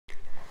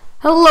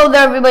Hello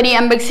there everybody,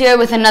 mbrickz here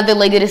with another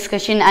LEGO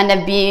discussion, and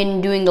I've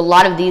been doing a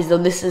lot of these, though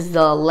this is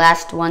the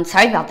last one.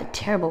 Sorry about the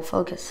terrible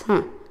focus,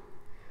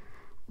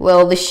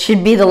 Well, this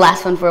should be the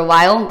last one for a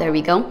while. There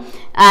we go.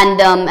 And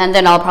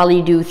then I'll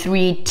probably do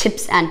 3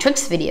 tips and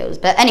tricks videos.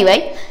 But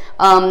anyway,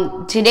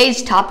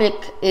 today's topic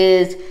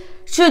is,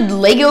 should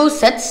LEGO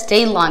sets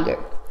stay longer?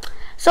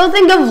 So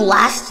think of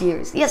last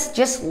year's, yes,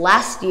 just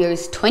last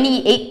year's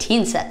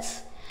 2018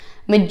 sets.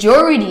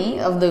 Majority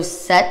of those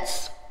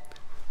sets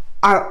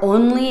are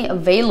only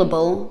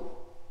available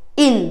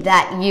in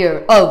that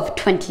year of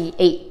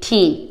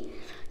 2018.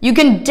 You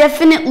can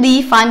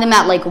definitely find them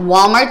at like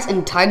Walmarts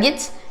and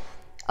Targets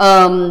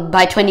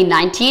by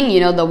 2019,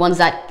 you know, the ones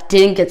that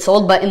didn't get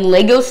sold, but in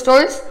LEGO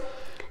stores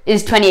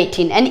is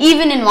 2018. And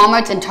even in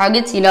Walmarts and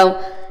Targets, you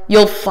know,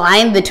 you'll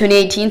find the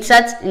 2018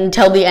 sets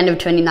until the end of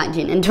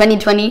 2019. In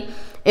 2020,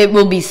 it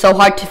will be so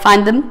hard to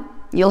find them.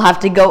 You'll have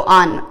to go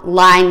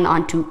online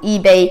onto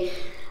eBay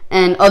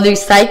and other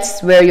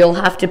sites where you'll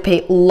have to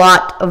pay a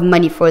lot of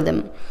money for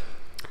them.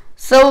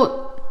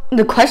 So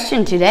the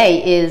question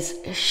today is,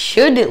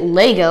 should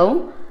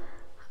LEGO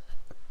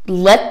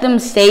let them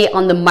stay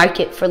on the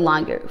market for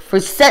longer? For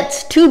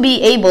sets to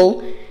be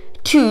able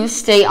to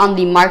stay on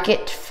the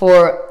market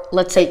for,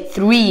 let's say,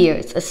 3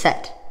 years a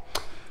set.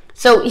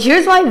 So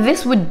here's why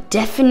this would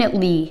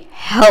definitely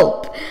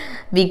help.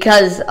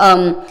 Because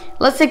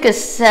let's take a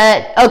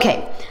set.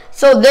 Okay,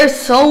 so there's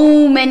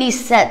so many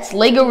sets.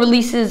 LEGO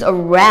releases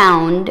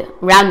around,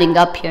 rounding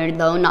up here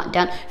though, not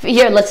down.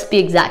 Here, let's be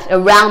exact,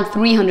 around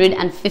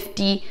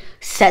 350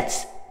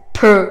 sets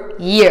per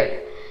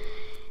year.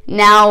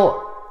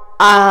 Now,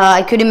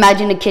 I could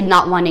imagine a kid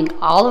not wanting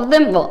all of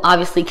them. Well,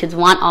 obviously kids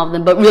want all of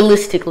them, but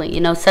realistically,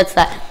 you know, sets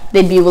that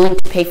they'd be willing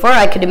to pay for,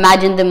 I could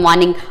imagine them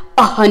wanting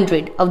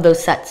 100 of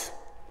those sets.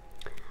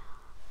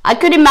 I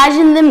could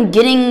imagine them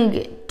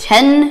getting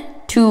 10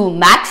 to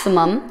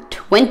maximum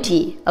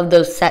 20 of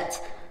those sets.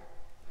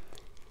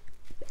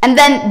 And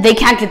then they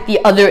can't get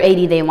the other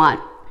 80 they want.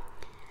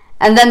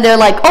 And then they're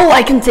like, oh,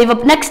 I can save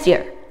up next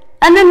year.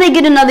 And then they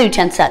get another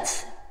 10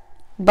 sets.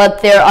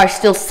 But there are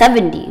still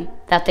 70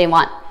 that they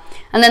want.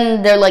 And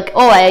then they're like,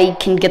 oh, I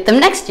can get them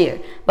next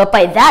year. But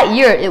by that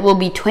year, it will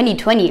be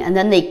 2020, and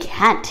then they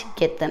can't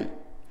get them.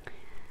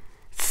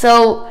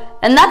 So,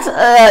 and that's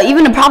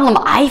even a problem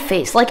I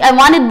face. Like, I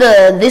wanted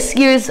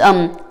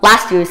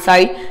last year's,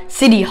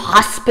 City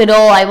Hospital.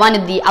 I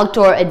wanted the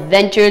Outdoor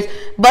Adventures,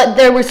 but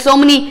there were so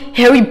many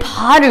Harry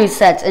Potter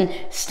sets and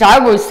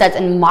Star Wars sets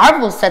and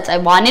Marvel sets I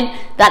wanted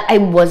that I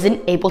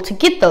wasn't able to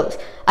get those.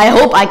 I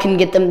hope I can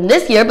get them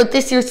this year, but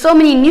this year so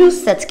many new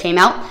sets came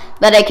out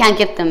that I can't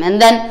get them. And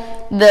then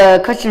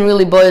the question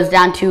really boils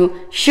down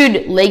to,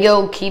 should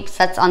LEGO keep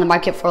sets on the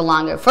market for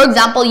longer? For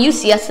example,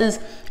 UCS's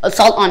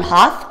Assault on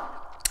Hoth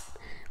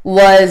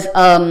was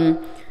a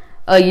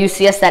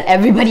UCS that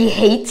everybody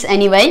hates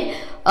anyway.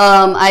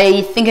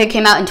 I think it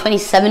came out in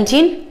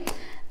 2017,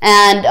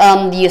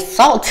 and the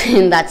assault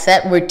in that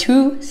set were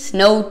 2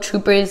 snow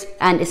troopers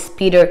and a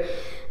speeder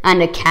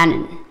and a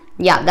cannon.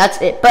 Yeah,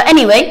 that's it. But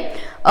anyway,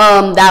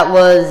 that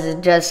was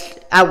just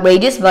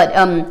outrageous. But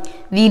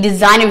the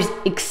designer's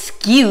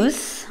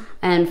excuse,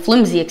 and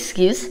flimsy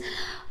excuse,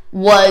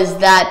 was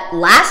that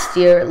last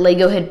year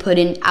LEGO had put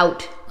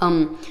out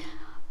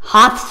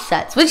Hoth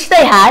sets, which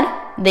they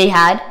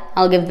had,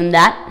 I'll give them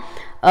that.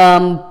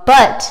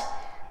 But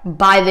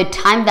by the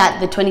time that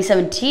the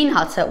 2017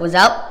 Hoth set was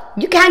out,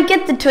 you can't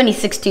get the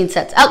 2016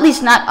 sets, at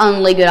least not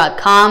on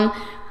Lego.com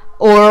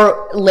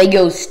or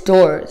LEGO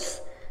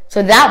stores.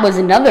 So that was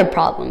another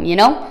problem, you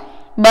know?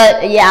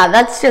 But yeah,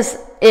 that's just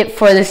it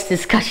for this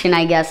discussion,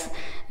 I guess.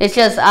 It's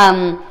just,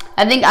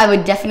 I think I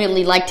would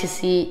definitely like to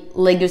see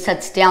LEGO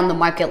sets stay on the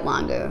market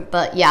longer.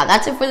 But yeah,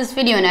 that's it for this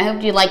video, and I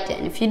hope you liked it.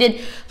 And if you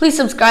did, please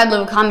subscribe,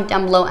 leave a comment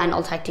down below, and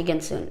I'll talk to you again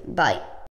soon. Bye.